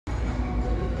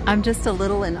I'm just a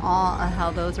little in awe of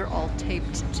how those are all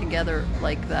taped together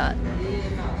like that.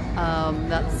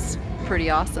 That's pretty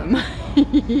awesome.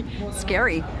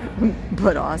 Scary,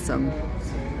 but awesome.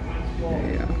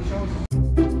 Yeah.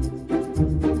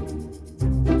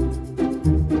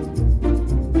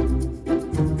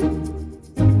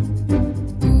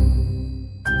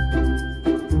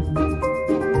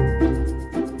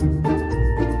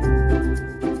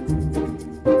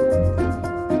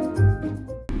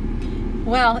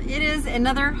 Well, it is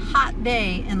another hot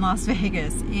day in Las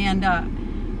Vegas, and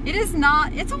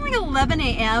it's only 11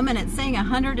 a.m. and it's saying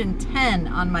 110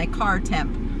 on my car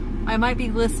temp. I might be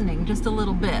listening just a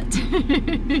little bit.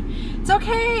 It's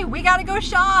okay, we gotta go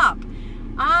shop.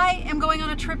 I am going on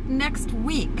a trip next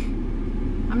week.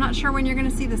 I'm not sure when you're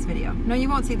gonna see this video. No, you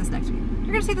won't see this next week.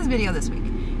 You're gonna see this video this week.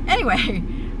 Anyway,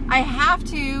 I have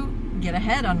to get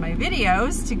ahead on my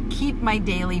videos to keep my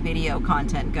daily video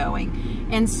content going.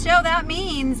 And so that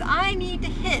means I need to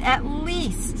hit at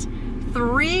least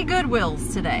 3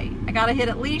 Goodwills today. I gotta hit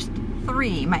at least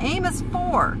 3. My aim is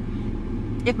 4,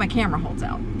 if my camera holds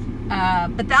out.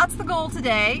 But that's the goal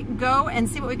today. Go and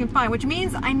see what we can find, which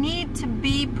means I need to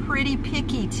be pretty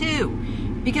picky too.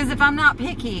 Because if I'm not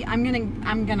picky,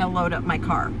 I'm gonna load up my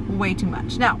car way too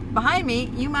much. Now, behind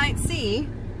me, you might see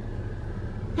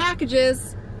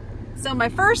packages. So my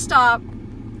first stop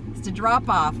is to drop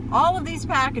off all of these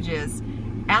packages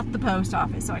at the post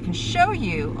office so I can show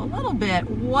you a little bit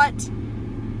what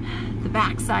the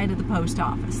back side of the post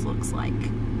office looks like.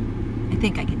 I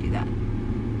think I can do that.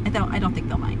 I don't think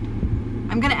they'll mind.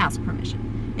 I'm gonna ask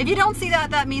permission. If you don't see that,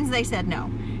 that means they said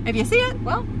no. If you see it,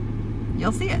 well,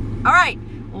 you'll see it. All right,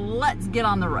 let's get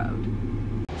on the road.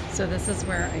 So this is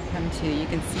where I come to. You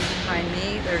can see behind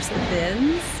me, there's the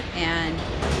bins, and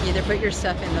you either put your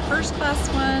stuff in the first class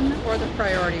one or the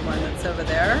priority one that's over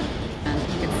there. And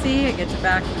you can see it gets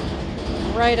back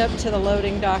right up to the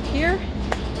loading dock here,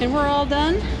 and we're all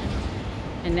done.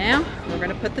 And now we're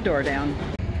gonna put the door down.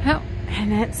 Oh,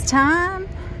 and it's time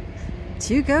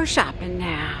to go shopping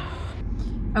now.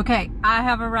 Okay, I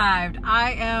have arrived.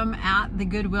 I am at the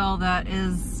Goodwill that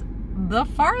is the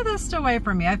farthest away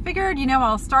from me. I figured, you know,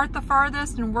 I'll start the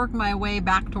farthest and work my way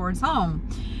back towards home.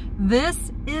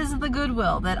 This is the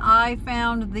Goodwill that I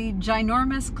found the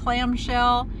ginormous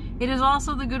clamshell. It is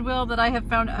also the Goodwill that I have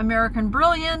found American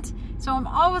Brilliant. So I'm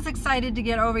always excited to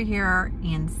get over here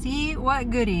and see what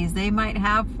goodies they might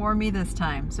have for me this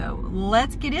time. So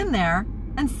let's get in there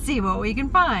and see what we can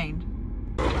find.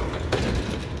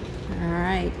 All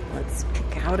right, let's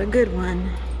pick out a good one.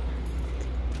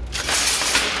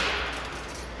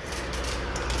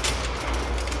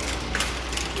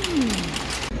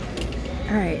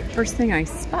 All right, first thing I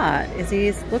spot is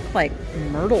these look like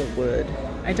myrtle wood.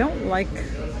 I don't like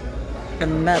the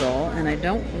metal, and I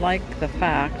don't like the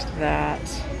fact that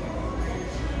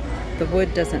the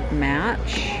wood doesn't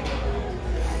match.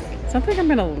 So I think I'm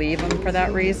gonna leave them for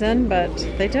that reason, but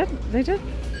they did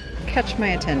catch my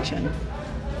attention.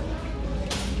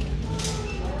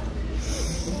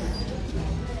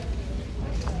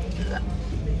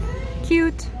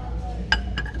 Cute.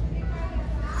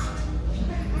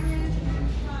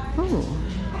 Oh,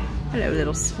 hello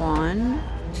little swan.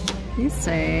 You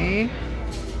say,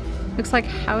 looks like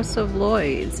House of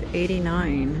Lloyd's,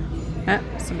 89. Ah,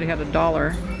 somebody had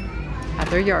 $1 at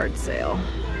their yard sale.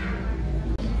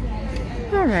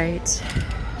 All right,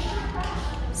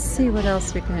 see what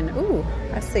else we can, ooh,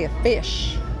 I see a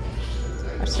fish.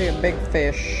 I see a big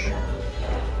fish.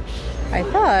 I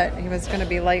thought he was gonna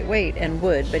be lightweight and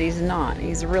wood, but he's not.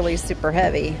 He's really super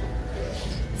heavy.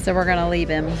 So we're gonna leave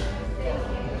him.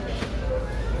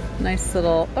 Nice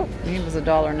little, oh, he was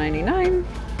 $1.99.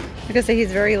 I could say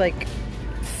he's very like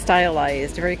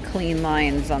stylized, very clean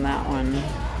lines on that one.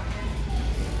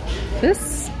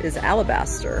 This is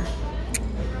alabaster.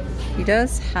 He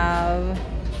does have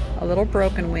a little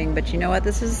broken wing, but you know what?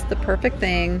 This is the perfect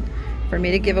thing for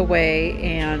me to give away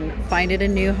and find it a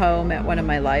new home at one of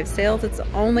my live sales. It's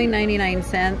only 99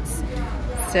 cents.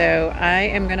 So I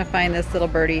am gonna find this little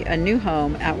birdie a new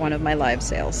home at one of my live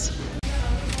sales.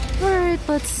 All right,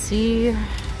 let's see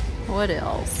what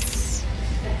else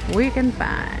we can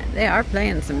find. They are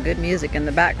playing some good music in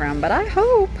the background, but I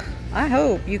hope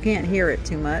you can't hear it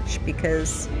too much,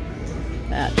 because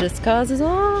that just causes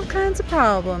all kinds of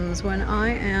problems when I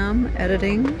am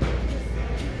editing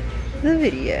the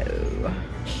video.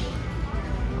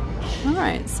 All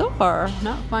right, so far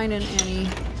not finding any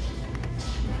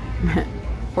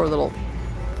poor little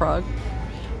frog.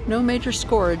 No major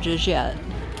scourages yet.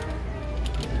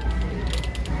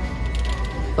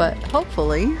 But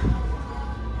hopefully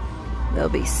There'll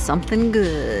be something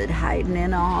good hiding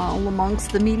in all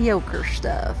amongst the mediocre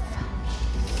stuff.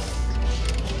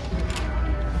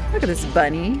 Look at this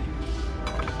bunny.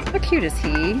 How cute is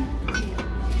he?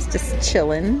 He's just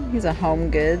chilling. He's a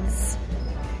Home Goods.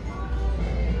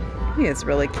 He is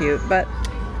really cute, but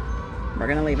we're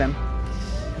gonna leave him.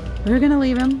 We're gonna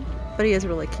leave him, but he is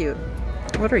really cute.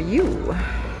 What are you?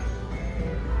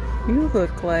 You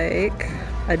look like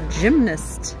a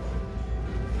gymnast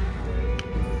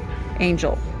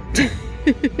angel.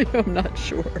 I'm not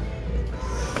sure.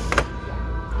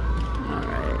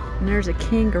 Alright, and there's a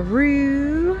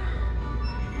kangaroo.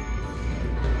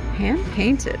 Hand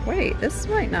painted. Wait, this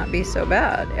might not be so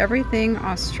bad. Everything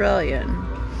Australian.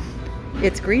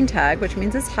 It's green tag, which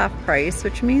means it's half price,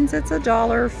 which means it's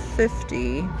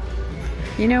 $1.50.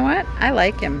 You know what? I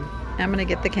like him. I'm gonna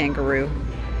get the kangaroo.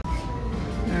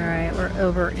 Alright, we're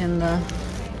over in the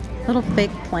little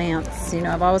fake plants. You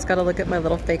know, I've always got to look at my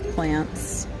little fake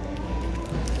plants.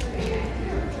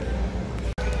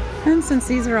 And since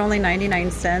these are only 99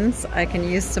 cents, I can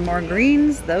use some more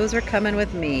greens. Those are coming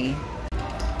with me.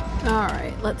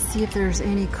 Alright, let's see if there's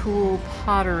any cool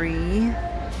pottery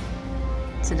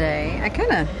today. I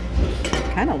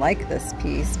kind of like this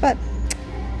piece, but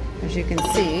as you can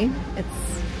see,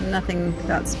 it's nothing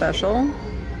that special.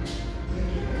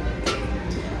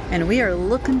 And we are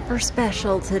looking for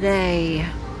special today.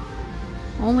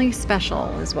 Only special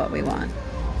is what we want.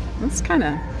 That's kind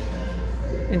of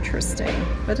interesting,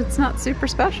 but it's not super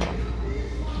special.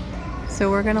 So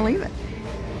we're gonna leave it.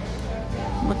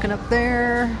 Looking up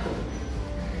there,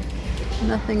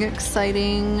 nothing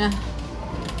exciting. All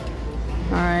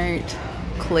right,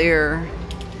 clear.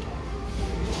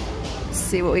 Let's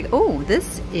see what we, oh,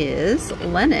 this is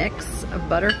Lennox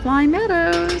Butterfly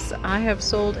Meadows. I have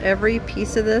sold every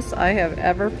piece of this I have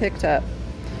ever picked up.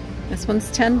 This one's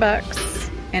 10 bucks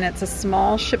and it's a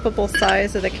small shippable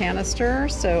size of the canister,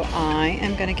 so I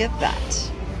am gonna get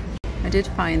that. I did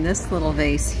find this little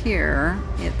vase here.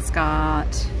 It's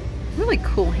got really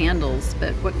cool handles,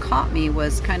 but what caught me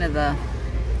was kind of the,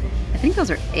 I think those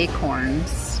are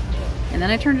acorns. And then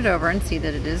I turned it over and see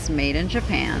that it is made in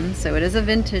Japan, so it is a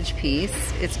vintage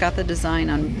piece. It's got the design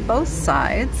on both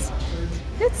sides.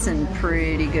 It's in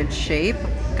pretty good shape.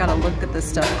 Gotta look at this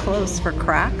stuff close for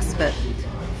cracks, but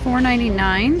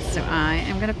 $4.99, so I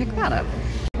am gonna pick that up.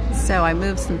 So I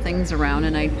moved some things around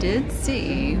and I did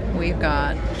see we've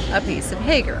got a piece of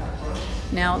Hager.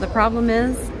 Now the problem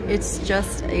is it's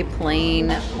just a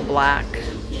plain black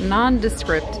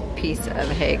nondescript piece of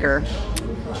Hager.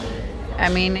 I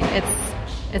mean,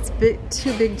 it's a bit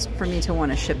too big for me to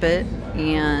want to ship it,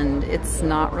 and it's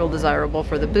not real desirable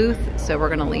for the booth, so we're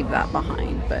gonna leave that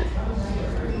behind. But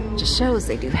it just shows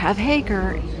they do have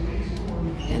Hager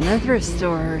in the thrift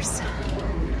stores.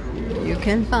 You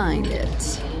can find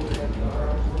it.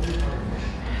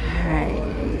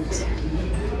 Alright.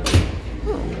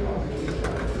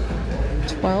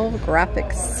 12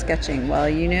 graphic sketching. Well,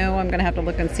 you know I'm gonna have to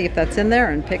look and see if that's in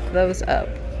there and pick those up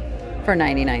for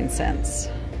 99 cents.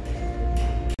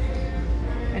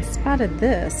 I spotted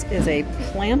this is a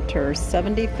Planter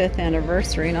 75th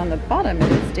anniversary, and on the bottom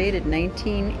it is dated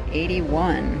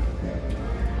 1981.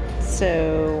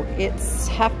 So it's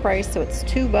half price, so it's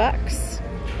 2 bucks.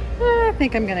 I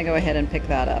think I'm gonna go ahead and pick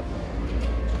that up.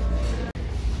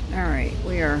 All right,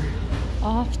 we are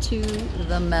off to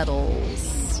the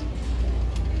metals.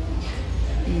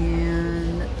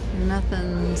 And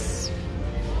nothing's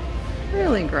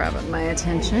really grabbing my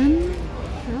attention.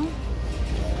 Well,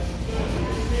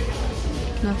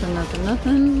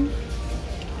 nothing.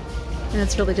 And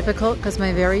it's really difficult because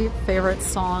my very favorite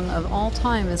song of all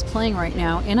time is playing right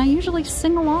now, and I usually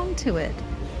sing along to it.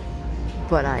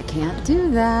 But I can't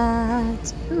do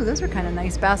that. Ooh, those are kind of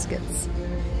nice baskets.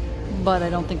 But I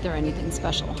don't think they're anything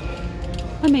special.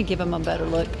 I may give them a better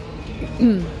look.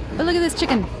 But look at this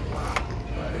chicken.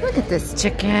 Look at this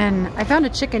chicken. I found a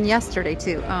chicken yesterday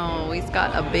too. Oh, he's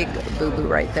got a big boo-boo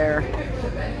right there.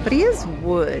 But he is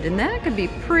wood, and that could be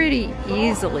pretty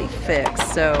easily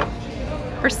fixed. So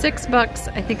for 6 bucks,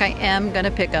 I think I am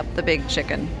gonna pick up the big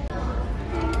chicken.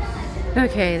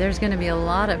 Okay, there's gonna be a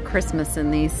lot of Christmas in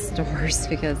these stores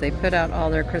because they put out all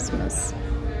their Christmas.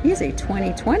 He's a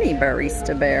 2020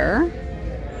 Barista Bear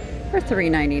for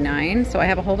 $3.99. So I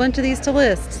have a whole bunch of these to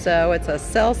list. So it's a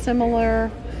sell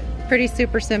similar, pretty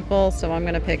super simple, so I'm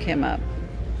gonna pick him up.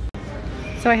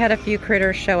 So I had a few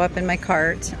critters show up in my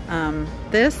cart.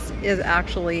 This is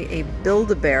actually a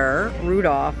Build-A-Bear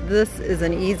Rudolph. This is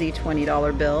an easy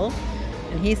 $20 bill,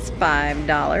 and he's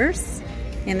 $5.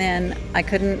 And then I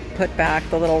couldn't put back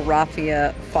the little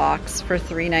raffia fox for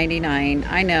 $3.99.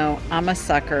 I know, I'm a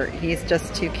sucker. He's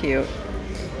just too cute.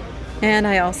 And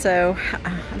I also,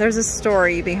 there's a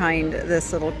story behind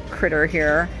this little critter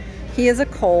here. He is a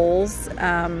Coles.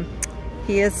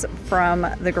 He is from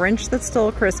The Grinch That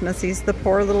Stole Christmas. He's the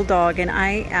poor little dog, and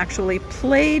I actually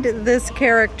played this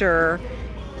character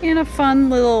in a fun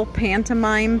little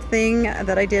pantomime thing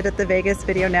that I did at the Vegas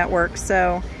Video Network.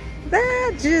 So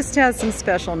that just has some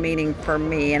special meaning for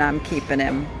me, and I'm keeping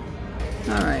him.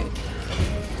 All right.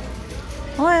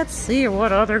 Let's see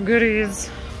what other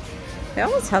goodies. They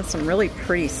always have some really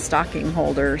pretty stocking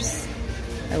holders.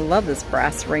 I love this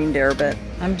brass reindeer, but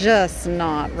I'm just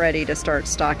not ready to start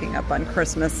stocking up on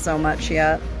Christmas so much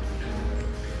yet.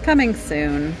 Coming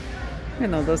soon.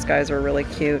 Even though those guys are really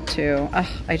cute too.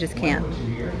 I just can't.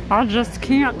 I just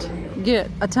can't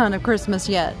get a ton of Christmas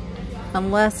yet.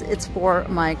 Unless it's for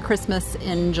my Christmas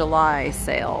in July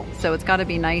sale. So it's gotta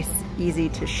be nice, easy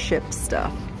to ship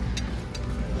stuff.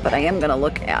 But I am gonna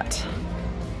look at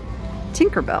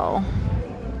Tinkerbell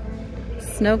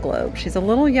Snow Globe. She's a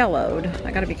little yellowed.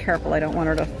 I gotta be careful. I don't want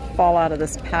her to fall out of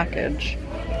this package,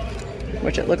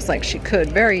 which it looks like she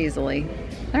could very easily.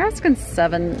 They're asking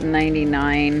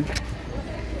 $7.99.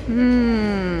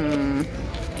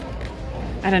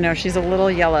 I don't know. She's a little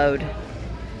yellowed.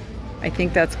 I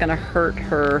think that's gonna hurt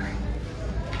her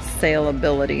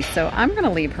saleability, so I'm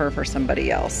gonna leave her for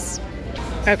somebody else.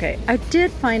 Okay, I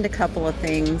did find a couple of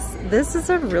things. This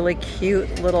is a really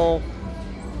cute little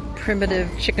primitive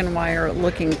chicken wire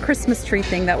looking Christmas tree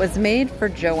thing that was made for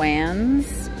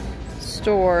Joann's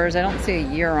stores. I don't see a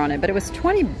year on it, but it was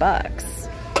 20 bucks.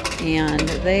 And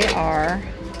they are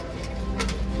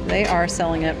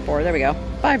selling it for, there we go,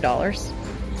 $5.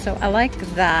 So I like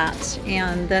that.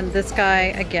 And then this guy,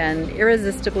 again,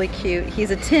 irresistibly cute.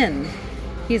 He's a tin.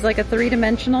 He's like a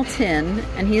three-dimensional tin,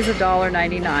 and he's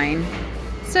 $1.99.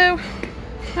 So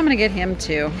I'm gonna get him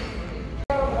too.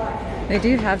 They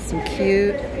do have some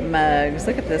cute mugs.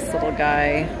 Look at this little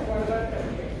guy.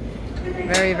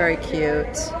 Very, very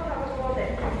cute.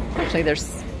 Actually,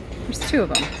 there's two of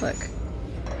them. Look.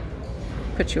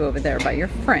 Put you over there by your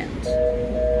friend.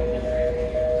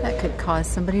 That could cause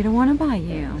somebody to want to buy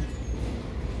you.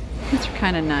 These are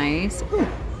kind of nice. Ooh.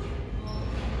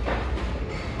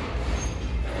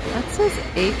 That says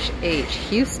HH,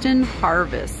 Houston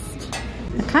Harvest.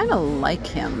 I kind of like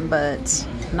him, but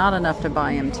not enough to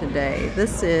buy him today.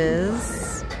 This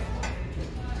is,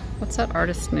 what's that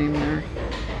artist's name there?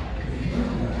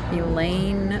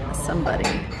 Elaine somebody.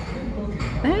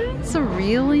 That's a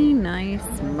really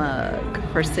nice mug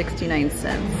for 69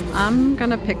 cents. I'm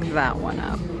gonna pick that one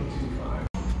up.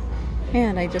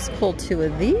 And I just pulled two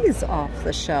of these off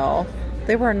the shelf.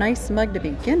 They were a nice mug to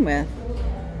begin with,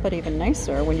 but even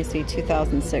nicer when you see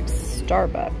 2006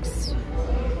 Starbucks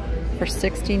for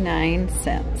 69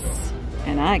 cents.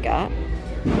 And I got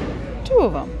two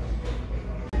of them.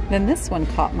 Then this one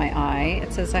caught my eye.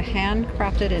 It says a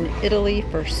handcrafted in Italy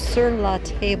for sur la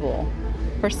table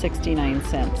for 69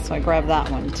 cents. So I grabbed that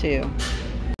one too.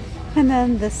 And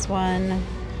then this one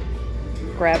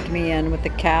grabbed me in with the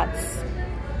cats,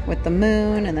 with the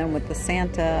moon, and then with the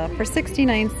Santa for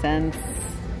 69 cents.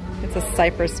 It's a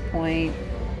cypress point.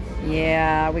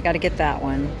 Yeah, we got to get that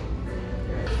one.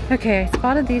 Okay, I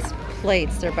spotted these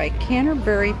plates. They're by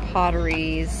Canterbury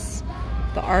Potteries,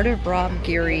 The Art of Rob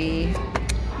Geary.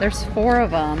 There's 4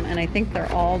 of them, and I think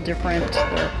they're all different.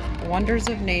 They're wonders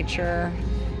of nature.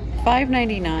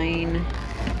 $5.99.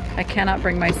 I cannot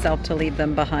bring myself to leave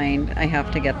them behind. I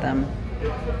have to get them.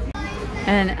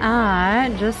 And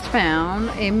I just found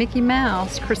a Mickey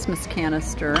Mouse Christmas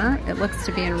canister. It looks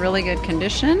to be in really good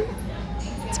condition.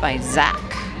 It's by Zach.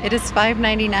 It is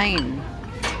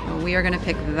 $5.99. We are going to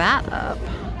pick that up.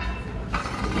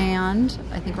 And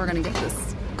I think we're going to get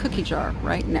this cookie jar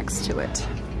right next to it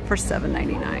for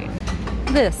 $7.99.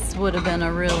 This would have been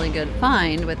a really good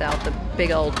find without the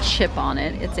big old chip on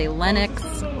it. It's a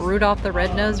Lennox Rudolph the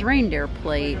Red-Nosed Reindeer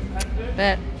plate,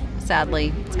 but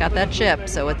sadly it's got that chip,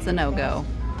 so it's a no-go.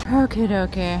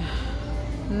 Okay.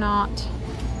 Not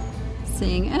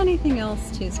seeing anything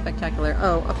else too spectacular.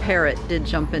 Oh, a parrot did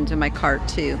jump into my cart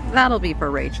too. That'll be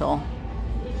for Rachel.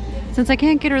 Since I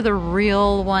can't get her the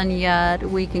real one yet,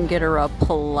 we can get her a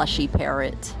plushy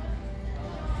parrot.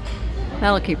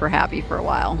 That'll keep her happy for a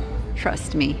while.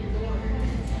 Trust me.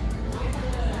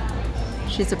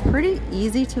 She's a pretty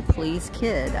easy to please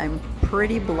kid. I'm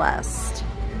pretty blessed.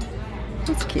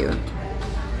 That's cute.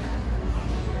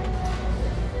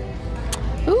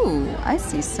 Ooh, I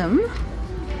see some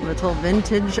little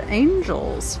vintage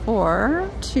angels for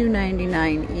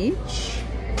 $2.99 each.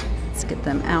 Let's get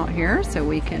them out here so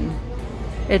we can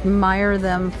admire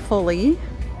them fully.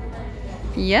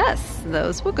 Yes,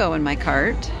 those will go in my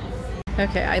cart.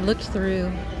 Okay, I looked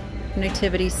through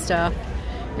nativity stuff.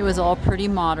 It was all pretty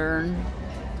modern.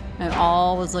 I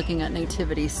always looking at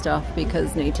nativity stuff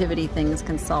because nativity things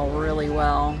can sell really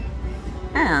well.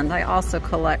 And I also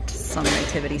collect some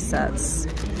nativity sets.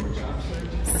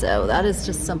 So that is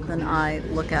just something I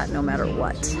look at no matter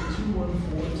what.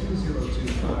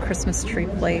 Little Christmas tree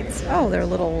plates. Oh, they're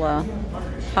little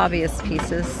hobbyist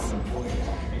pieces.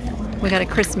 We got a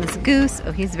Christmas goose.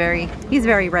 Oh, he's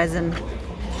very resin. Do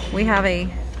we have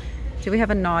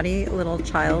a naughty little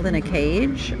child in a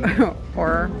cage?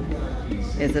 Or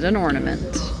is it an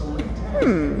ornament?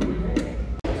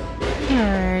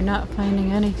 Alright, not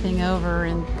finding anything over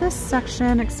in this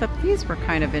section, except these were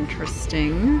kind of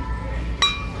interesting.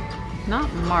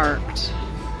 Not marked.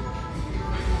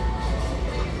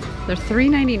 They're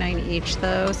 $3.99 each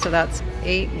though, so that's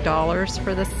 $8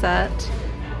 for the set.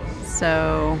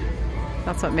 So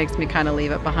that's what makes me kind of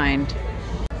leave it behind.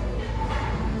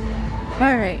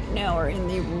 Alright, now we're in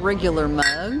the regular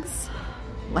mugs.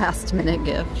 Last minute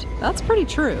gift. That's pretty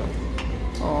true.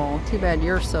 Oh, too bad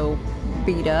you're so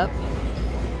beat up.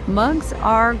 Mugs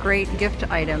are great gift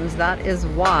items. That is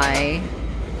why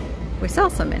we sell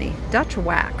so many. Dutch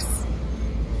Wax.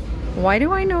 Why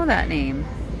do I know that name?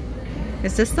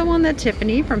 Is this the one that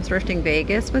Tiffany from Thrifting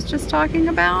Vegas was just talking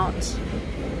about? It's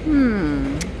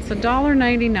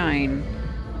 $1.99.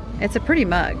 It's a pretty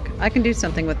mug. I can do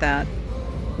something with that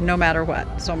no matter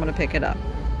what, so I'm gonna pick it up.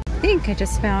 I think I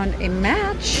just found a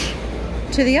match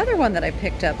to the other one that I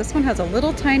picked up. This one has a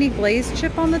little tiny glaze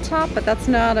chip on the top, but that's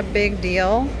not a big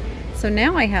deal. So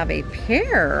now I have a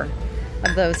pair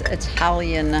of those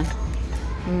Italian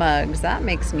mugs. That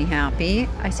makes me happy.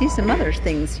 I see some other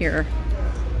things here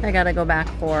I gotta go back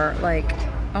for, like,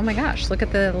 oh my gosh, look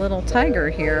at the little tiger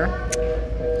here.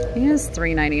 He is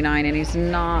 $3.99 and he's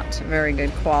not very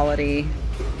good quality.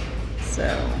 So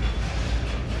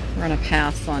we're gonna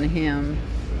pass on him.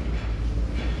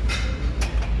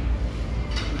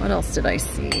 What else did I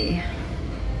see?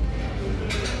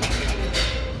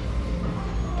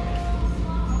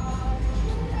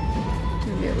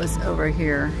 Maybe it was over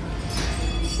here.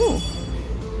 Ooh,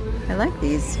 I like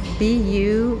these. Be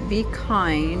You, Be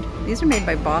Kind. These are made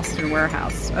by Boston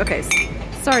Warehouse. Okay,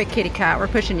 sorry kitty cat, we're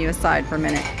pushing you aside for a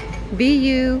minute. Be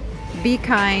You, Be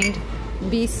Kind,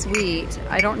 Be Sweet.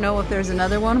 I don't know if there's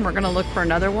another one. We're gonna look for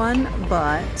another one,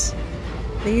 but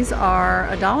these are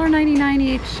 $1.99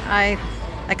 each. I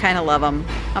kind of love them.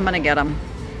 I'm gonna get them.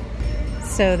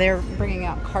 So they're bringing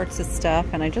out carts of stuff,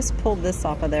 and I just pulled this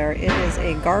off of there. It is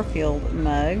a Garfield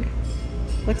mug.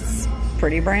 Looks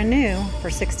pretty brand new for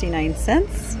 69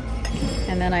 cents.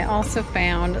 And then I also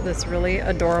found this really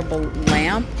adorable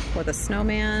lamp with a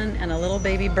snowman and a little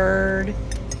baby bird,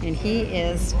 and he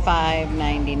is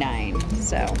 $5.99.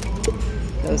 So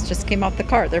those just came off the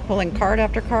cart. They're pulling cart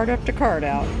after cart after cart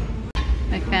out.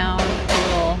 I found a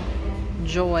little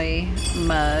Joy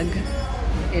mug.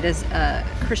 It is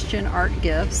Christian Art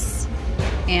Gifts,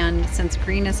 and since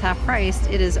green is half priced,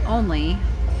 it is only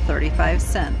 35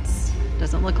 cents.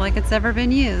 Doesn't look like it's ever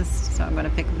been used, so I'm going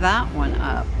to pick that one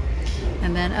up.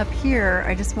 And then up here,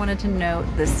 I just wanted to note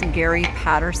this Gary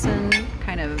Patterson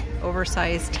kind of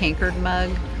oversized tankard mug.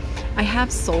 I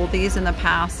have sold these in the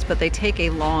past, but they take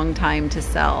a long time to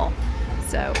sell.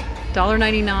 So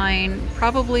 $1.99,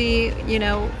 probably, you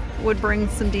know, would bring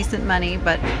some decent money,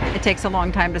 but it takes a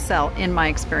long time to sell in my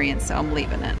experience, so I'm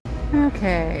leaving it.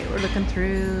 Okay, we're looking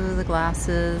through the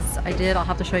glasses. I'll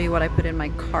have to show you what I put in my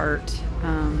cart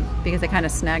because I kind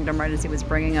of snagged them right as he was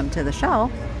bringing them to the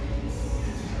shelf.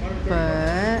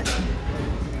 But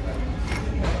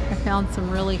I found some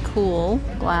really cool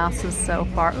glasses so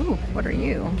far. Ooh, what are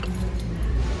you?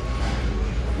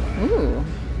 Ooh,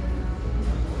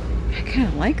 I kind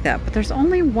of like that, but there's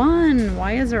only one.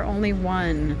 Why is there only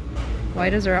one? Why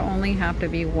does there only have to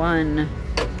be one?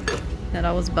 That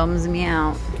always bums me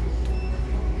out.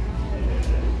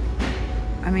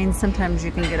 I mean, sometimes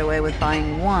you can get away with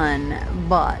buying one,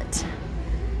 but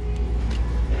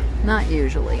not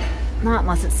usually. Not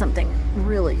unless it's something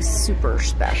really super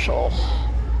special.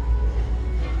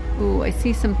 Ooh, I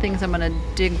see some things I'm gonna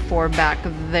dig for back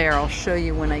there. I'll show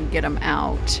you when I get them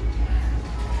out.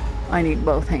 I need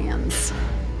both hands.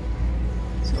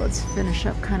 So let's finish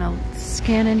up kind of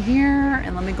scanning here,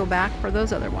 and let me go back for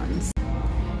those other ones.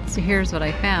 So here's what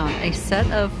I found. A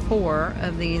set of 4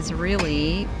 of these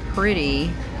really pretty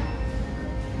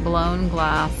blown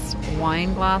glass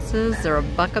wine glasses. They're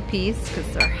 $1 a piece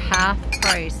because they're half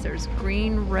price. There's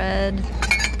green, red,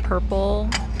 purple,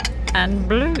 and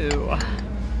blue.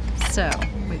 So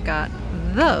we've got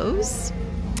those.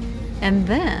 And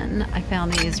then I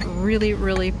found these really,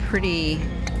 really pretty.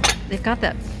 They've got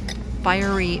that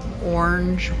fiery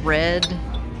orange red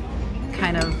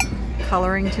kind of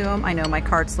coloring to them. I know my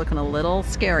cart's looking a little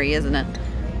scary, isn't it?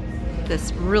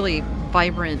 This really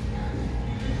vibrant,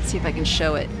 see if I can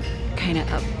show it kind of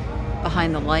up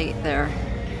behind the light there.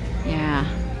 Yeah,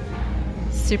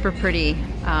 super pretty.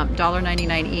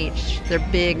 $1.99 each. They're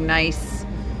big, nice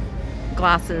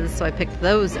glasses, so I picked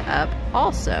those up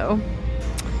also.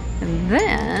 And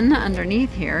then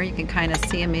underneath here, you can kind of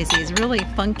see them as these really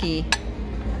funky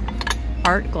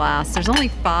art glass. There's only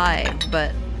 5,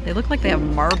 but they look like they have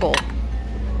marble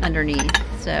underneath.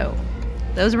 So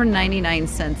those were 99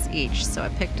 cents each, so I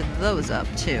picked those up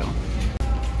too.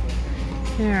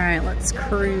 All right, let's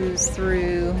cruise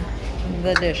through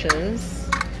the dishes.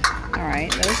 All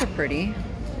right, those are pretty.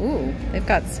 Ooh, they've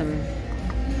got some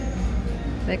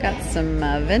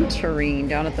venturine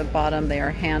down at the bottom. They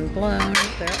are hand blown.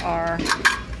 There are,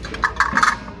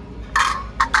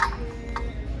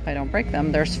 if I don't break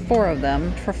them, there's 4 of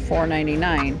them for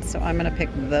 $4.99. So I'm gonna pick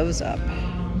those up.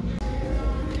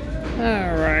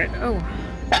 All right, oh,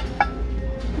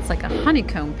 it's like a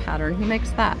honeycomb pattern. Who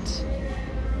makes that?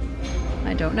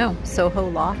 I don't know. Soho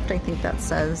Loft, I think that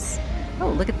says. Oh,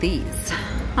 look at these.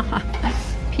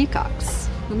 Peacocks.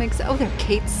 Who makes it? Oh, they're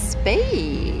Kate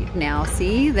Spade. Now,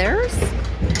 see, there's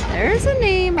a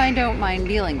name I don't mind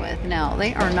dealing with. Now,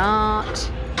 they are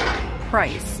not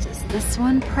priced. Is this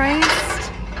one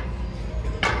priced?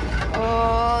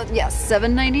 Oh, yes,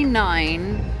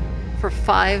 $7.99 for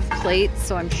 5 plates.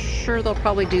 So I'm sure they'll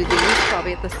probably do these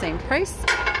probably at the same price.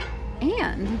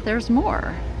 And there's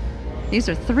more. These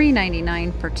are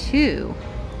 $3.99 for 2.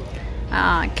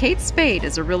 Kate Spade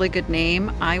is a really good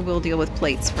name. I will deal with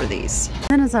plates for these.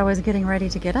 Then as I was getting ready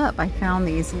to get up, I found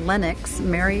these Lennox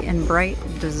Merry and Bright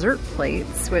dessert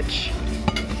plates, which,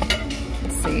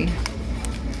 let's see.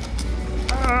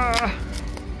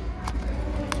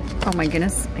 Oh my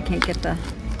goodness, I can't get the,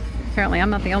 apparently I'm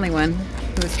not the only one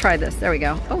who has tried this. There we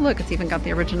go. Oh look, it's even got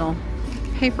the original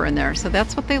paper in there. So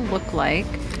that's what they look like.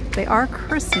 They are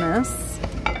Christmas.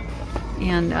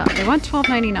 And they want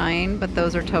 $12.99, but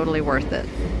those are totally worth it.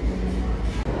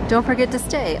 Don't forget to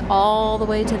stay all the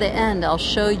way to the end. I'll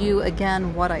show you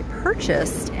again what I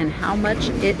purchased and how much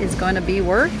it is going to be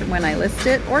worth when I list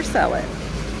it or sell it.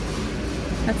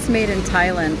 That's made in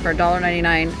Thailand for $1.99.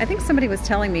 I think somebody was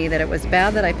telling me that it was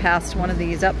bad that I passed one of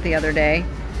these up the other day.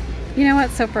 You know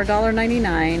what? So for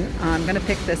 $1.99, I'm going to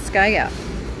pick this guy up.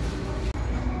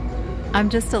 I'm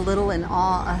just a little in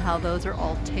awe of how those are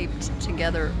all taped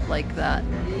together like that.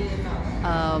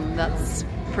 That's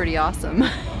pretty awesome.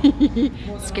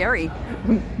 Scary,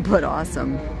 but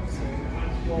awesome.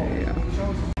 There you go.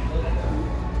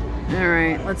 All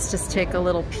right, let's just take a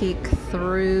little peek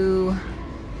through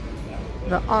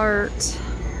the art.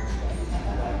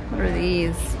 What are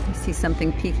these? I see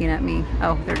something peeking at me.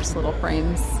 Oh, they're just little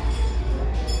frames.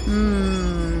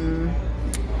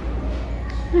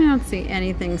 I don't see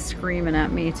anything screaming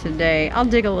at me today. I'll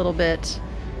dig a little bit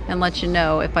and let you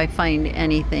know if I find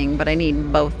anything, but I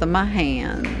need both of my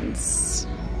hands.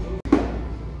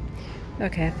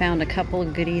 Okay, I found a couple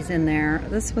of goodies in there.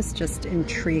 This was just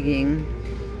intriguing.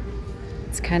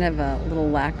 It's kind of a little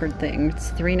lacquered thing.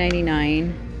 It's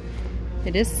 $3.99.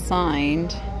 It is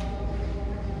signed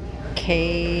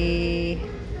K,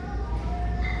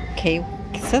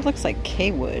 so it looks like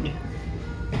K-Wood.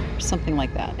 Something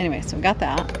like that. Anyway, so we got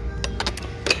that.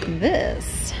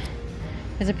 This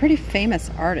is a pretty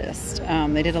famous artist.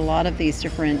 They did a lot of these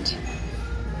different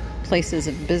places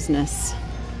of business,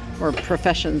 or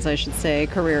professions, I should say,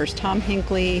 careers. Tom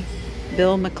Hinckley,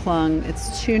 Bill McClung.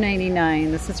 It's $2.99.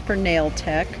 This is for nail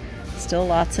tech. Still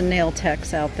lots of nail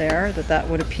techs out there that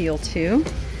would appeal to.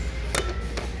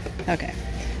 Okay,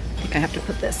 I think I have to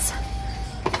put this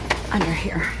under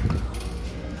here.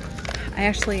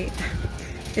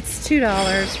 It's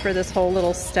 $2 for this whole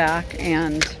little stack,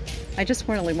 and I just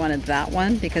really wanted that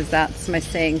one because that's my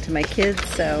saying to my kids,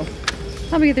 so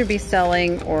I'll either be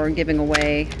selling or giving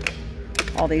away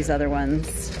all these other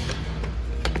ones.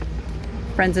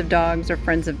 Friends of Dogs or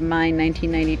Friends of Mine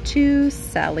 1992,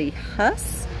 Sally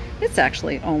Huss. It's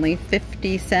actually only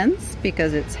 50 cents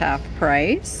because it's half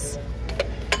price.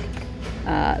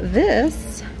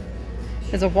 This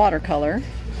is a watercolor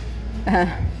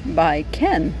by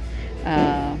Ken.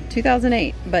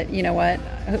 2008, but you know what?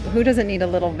 Who doesn't need a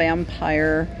little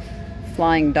vampire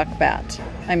flying duck bat?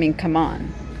 I mean, come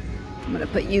on. I'm gonna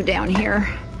put you down here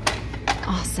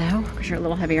also because you're a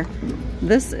little heavier.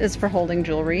 This is for holding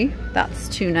jewelry. That's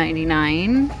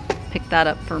 $2.99. Pick that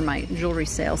up for my jewelry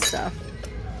sale stuff.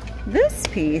 This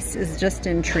piece is just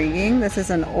intriguing. This is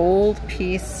an old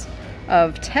piece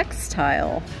of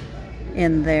textile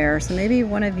in there, so maybe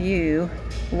one of you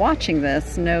watching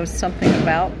this knows something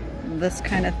about this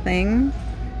kind of thing.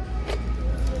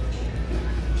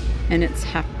 And it's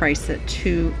half price at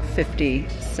 $2.50,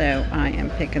 so I am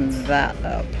picking that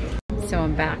up. So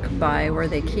I'm back by where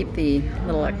they keep the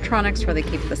little electronics, where they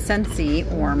keep the Scentsy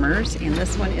warmers, and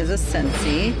this one is a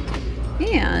Scentsy,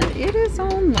 and it is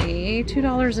only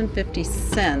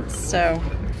 $2.50, so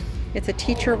it's a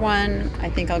teacher one. I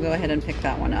think I'll go ahead and pick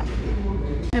that one up.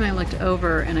 And I looked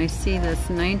over and I see this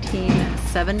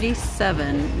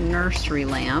 1977 nursery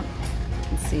lamp.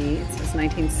 Let's see, it says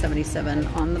 1977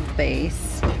 on the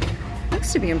base.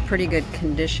 Looks to be in pretty good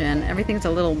condition. Everything's a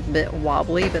little bit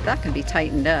wobbly, but that can be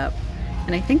tightened up.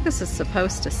 And I think this is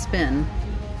supposed to spin.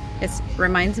 It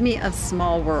reminds me of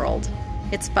Small World.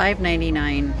 It's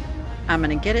 $5.99. I'm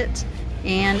gonna get it,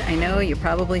 and I know you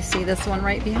probably see this one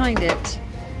right behind it.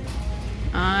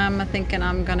 I'm thinking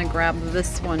I'm gonna grab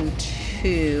this one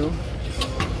too.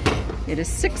 It is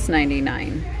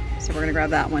 $6.99, so we're gonna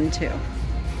grab that one too.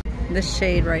 This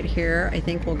shade right here, I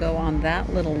think will go on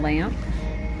that little lamp.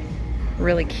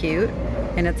 Really cute,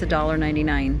 and it's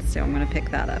 $1.99, so I'm gonna pick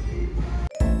that up.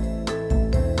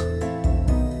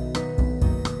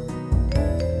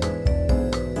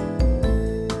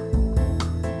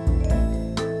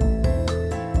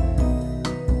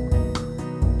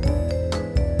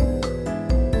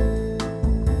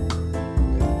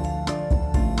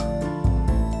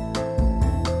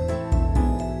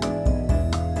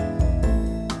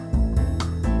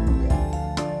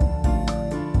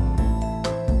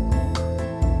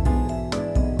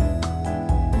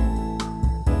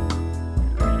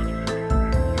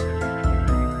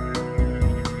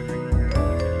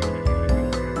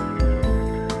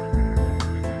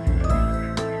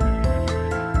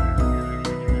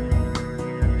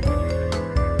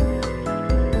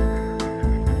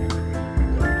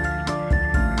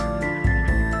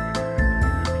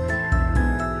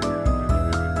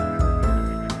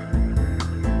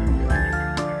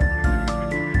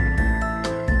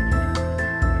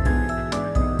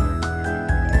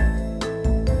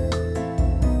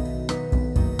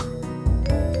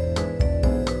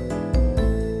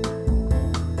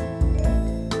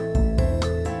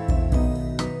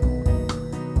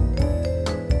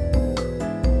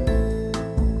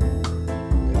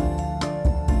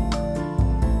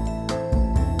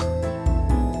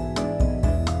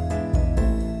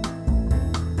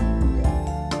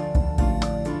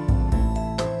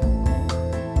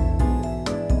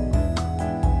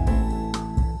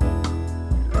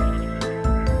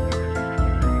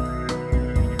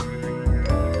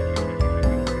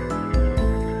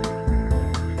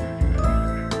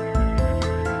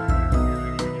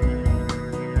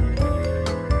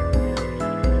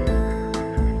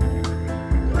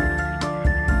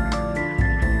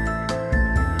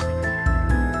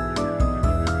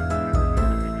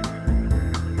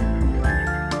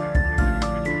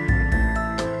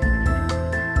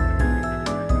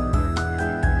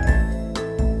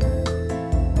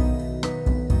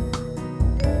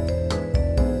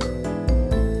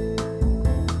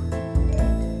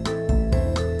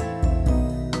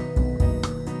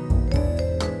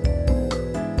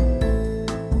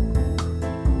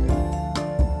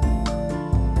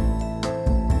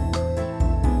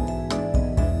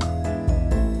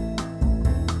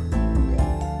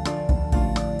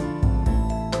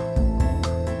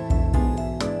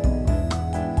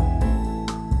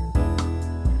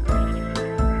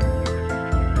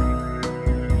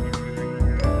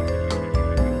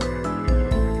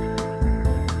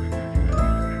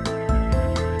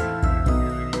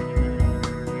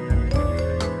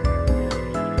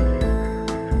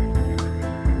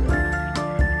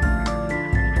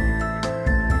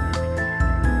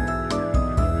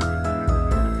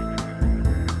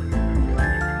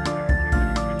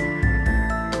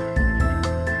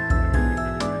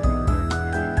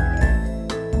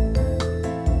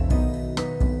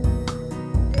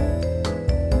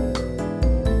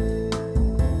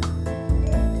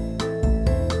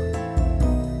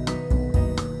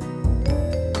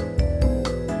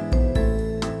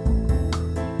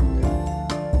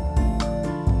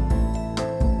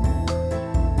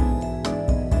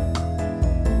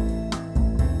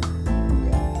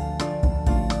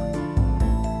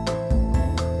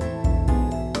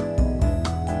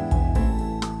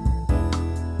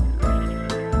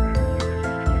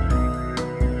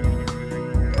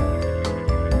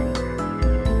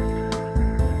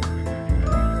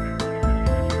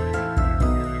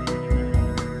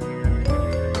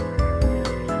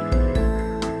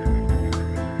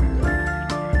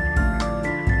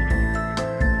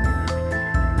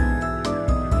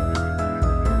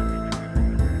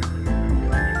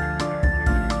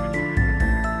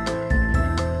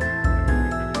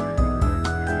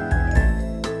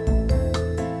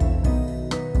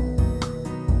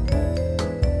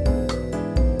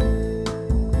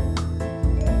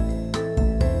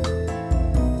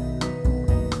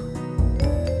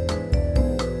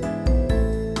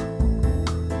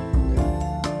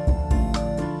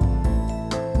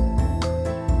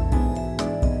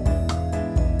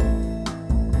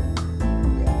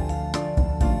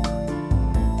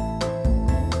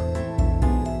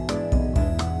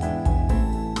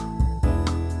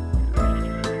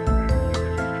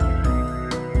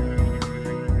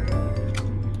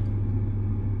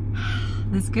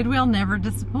 This Goodwill never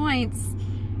disappoints.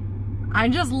 I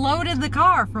just loaded the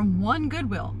car from one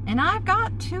Goodwill, and I've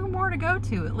got 2 more to go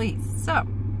to at least. So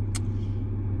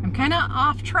I'm kind of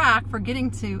off track for getting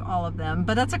to all of them,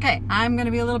 but that's okay. I'm going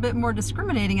to be a little bit more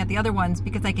discriminating at the other ones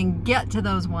because I can get to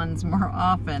those ones more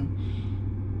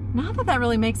often. Not that that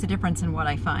really makes a difference in what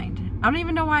I find. I don't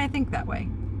even know why I think that way.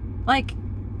 Like,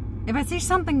 if I see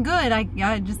something good,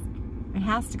 it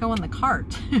has to go in the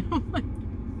cart.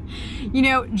 You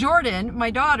know, Jordan, my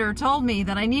daughter, told me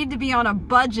that I need to be on a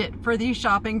budget for these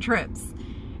shopping trips.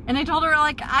 And I told her,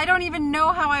 like, I don't even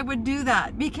know how I would do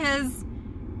that because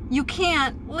you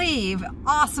can't leave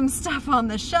awesome stuff on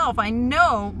the shelf. I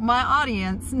know my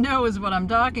audience knows what I'm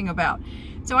talking about.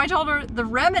 So I told her the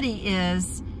remedy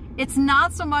is, it's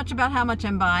not so much about how much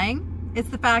I'm buying, it's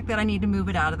the fact that I need to move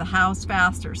it out of the house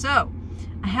faster. So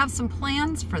I have some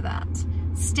plans for that.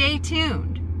 Stay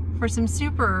tuned for some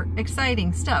super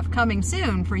exciting stuff coming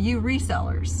soon for you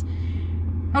resellers.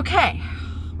 Okay,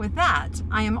 with that,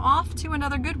 I am off to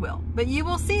another Goodwill, but you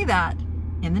will see that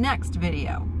in the next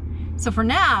video. So for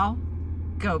now,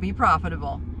 go be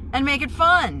profitable and make it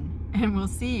fun, and we'll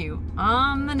see you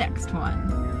on the next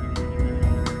one.